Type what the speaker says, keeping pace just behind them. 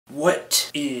What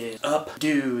is up,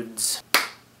 dudes?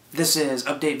 This is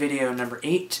update video number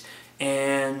 8,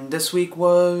 and this week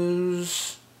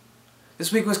was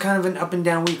kind of an up and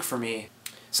down week for me.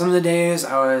 Some of the days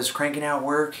I was cranking out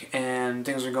work and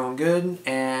things were going good,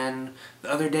 and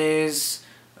the other days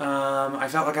I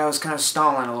felt like I was kind of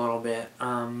stalling a little bit.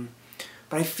 But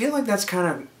I feel like that's kind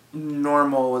of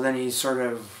normal with any sort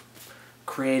of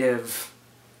creative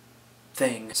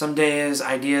thing. Some days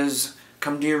ideas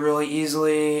come to you really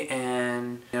easily,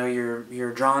 and you know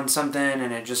you're drawing something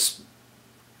and it just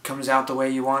comes out the way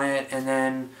you want it, and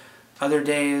then other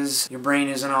days your brain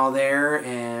isn't all there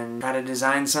and try to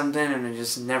design something and it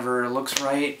just never looks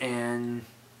right, and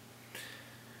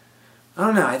I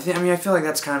don't know, I feel like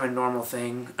that's kind of a normal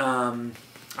thing.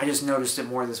 I just noticed it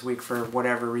more this week for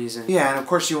whatever reason. Yeah, and of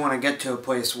course you want to get to a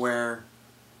place where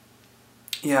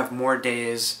you have more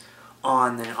days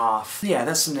on than off. Yeah,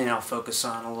 that's something I'll focus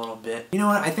on a little bit. You know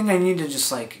what, I think I need to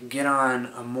just like get on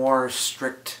a more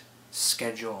strict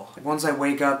schedule. Like once I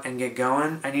wake up and get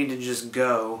going, I need to just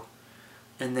go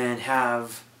and then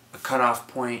have a cutoff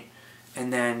point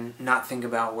and then not think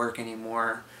about work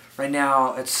anymore. Right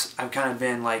now I've kind of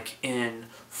been like in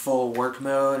full work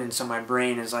mode, and so my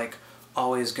brain is like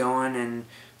always going, and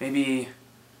maybe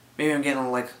I'm getting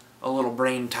like a little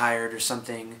brain tired or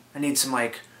something. I need some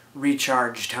like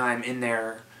recharge time in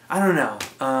there. I don't know.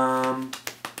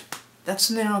 That's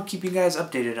something I'll keep you guys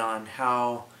updated on,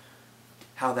 how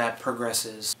that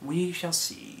progresses. We shall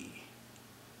see.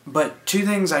 But two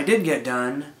things I did get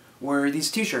done were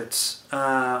these t-shirts.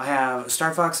 I have a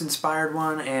Star Fox inspired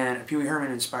one and a Pee Wee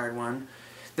Herman inspired one.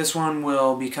 This one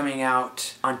will be coming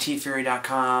out on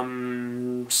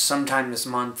tfury.com sometime this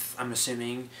month, I'm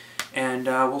assuming, and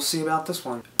we'll see about this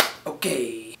one.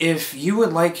 Okay, if you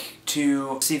would like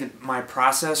to see my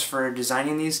process for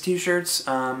designing these t-shirts,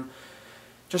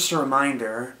 just a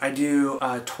reminder, I do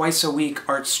a twice a week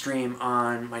art stream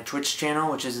on my Twitch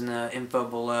channel, which is in the info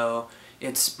below.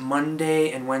 It's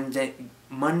Mondays and Wednesday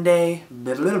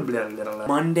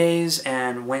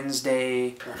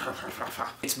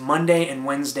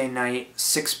night,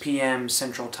 6 p.m.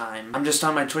 Central Time. I'm just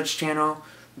on my Twitch channel,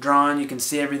 drawing. You can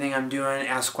see everything I'm doing,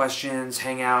 ask questions,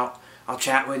 hang out. I'll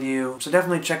chat with you. So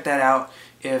definitely check that out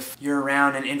if you're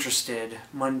around and interested,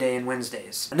 Monday and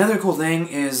Wednesdays. Another cool thing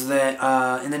is that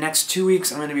in the next 2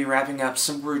 weeks I'm going to be wrapping up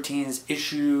Simple Routines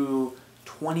issue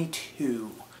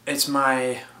 22. It's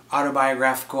my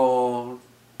autobiographical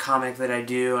comic that I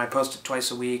do. I post it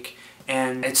twice a week,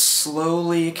 and it's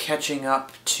slowly catching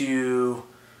up to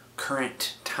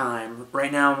current time.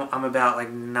 Right now I'm about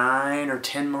like 9 or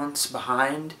 10 months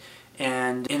behind,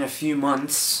 and in a few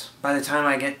months, by the time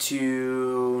I get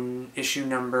to issue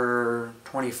number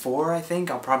 24, I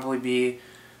think, I'll probably be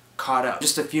caught up.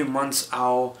 Just a few months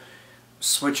I'll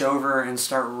switch over and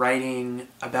start writing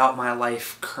about my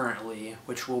life currently,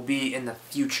 which will be in the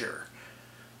future.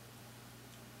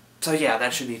 So yeah,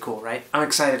 that should be cool, right? I'm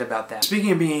excited about that. Speaking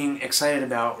of being excited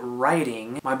about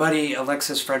writing, my buddy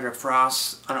Alexis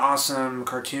Frederick-Frost, an awesome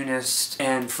cartoonist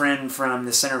and friend from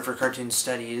the Center for Cartoon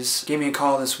Studies, gave me a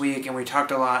call this week, and we talked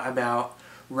a lot about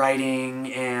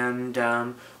writing, and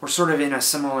we're sort of in a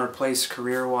similar place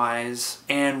career-wise.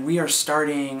 And we are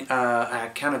starting an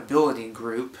accountability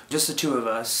group, just the two of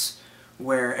us,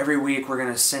 where every week we're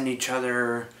going to send each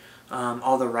other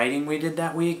all the writing we did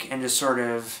that week and just sort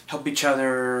of help each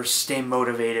other stay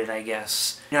motivated, I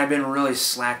guess. You know, I've been really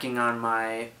slacking on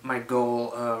my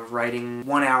goal of writing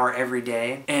 1 hour every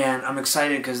day, and I'm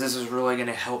excited because this is really going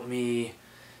to help me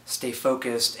stay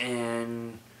focused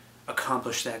and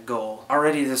accomplish that goal.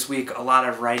 Already this week a lot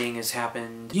of writing has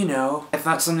happened. You know, I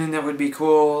thought something that would be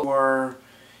cool for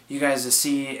you guys to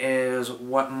see is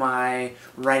what my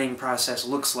writing process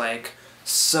looks like.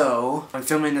 So, I'm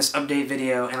filming this update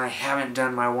video and I haven't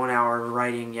done my 1 hour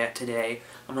writing yet today.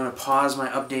 I'm going to pause my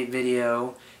update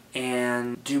video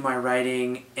and do my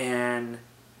writing and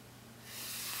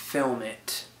film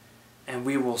it. And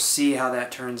we will see how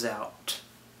that turns out.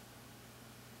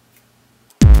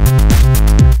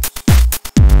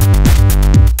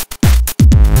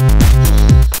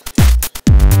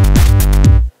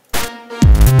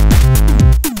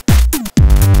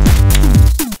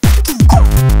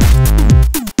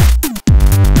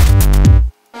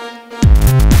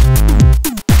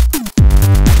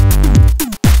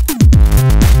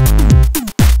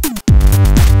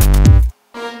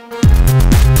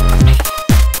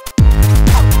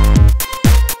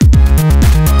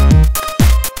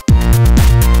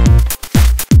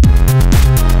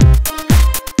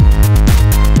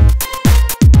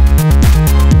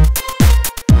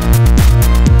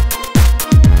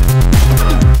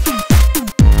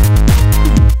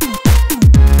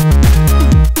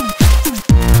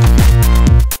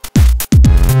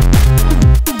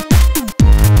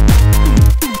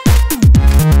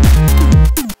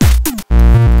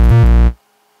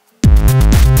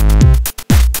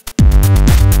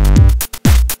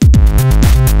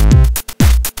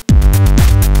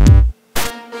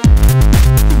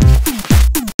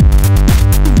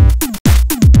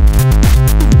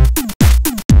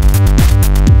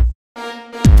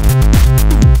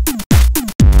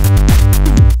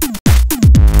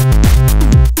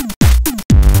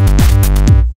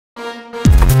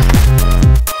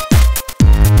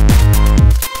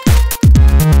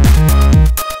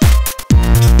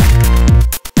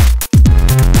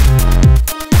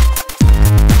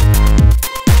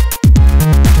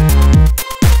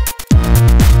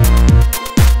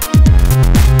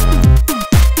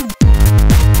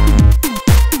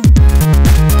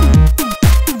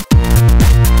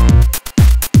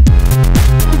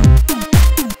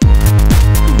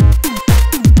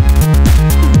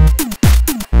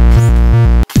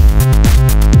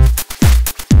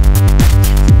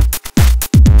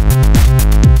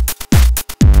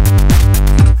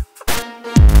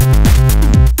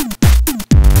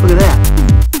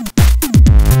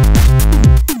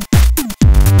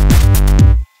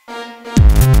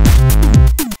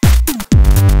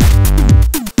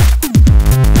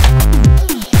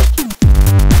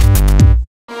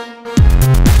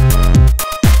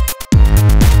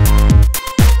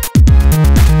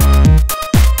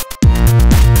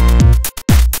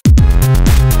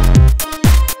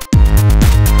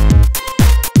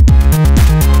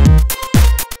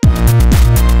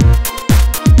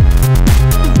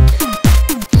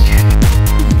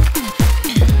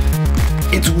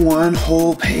 one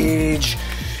whole page.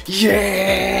 Yeah!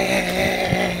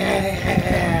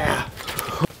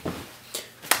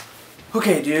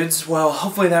 Okay, dudes, well,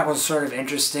 hopefully that was sort of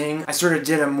interesting. I sort of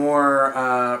did a more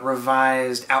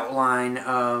revised outline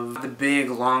of the big,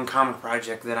 long comic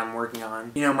project that I'm working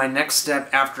on. You know, my next step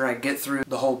after I get through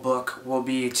the whole book will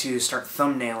be to start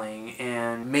thumbnailing,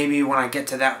 and maybe when I get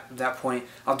to that point,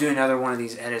 I'll do another one of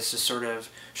these edits to sort of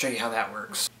show you how that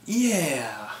works.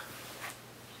 Yeah!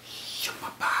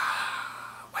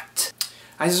 What?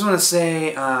 I just want to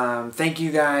say thank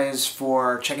you guys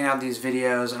for checking out these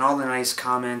videos and all the nice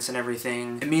comments and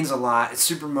everything. It means a lot. It's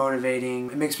super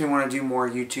motivating. It makes me want to do more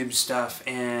YouTube stuff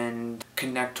and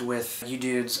connect with you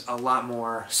dudes a lot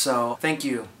more. So thank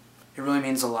you. It really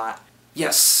means a lot.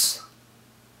 Yes.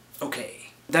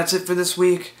 Okay. That's it for this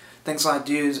week. Thanks a lot,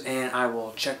 dudes, and I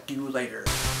will check you later.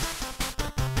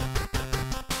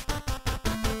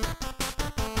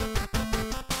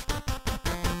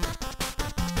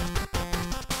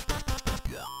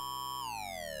 Yeah.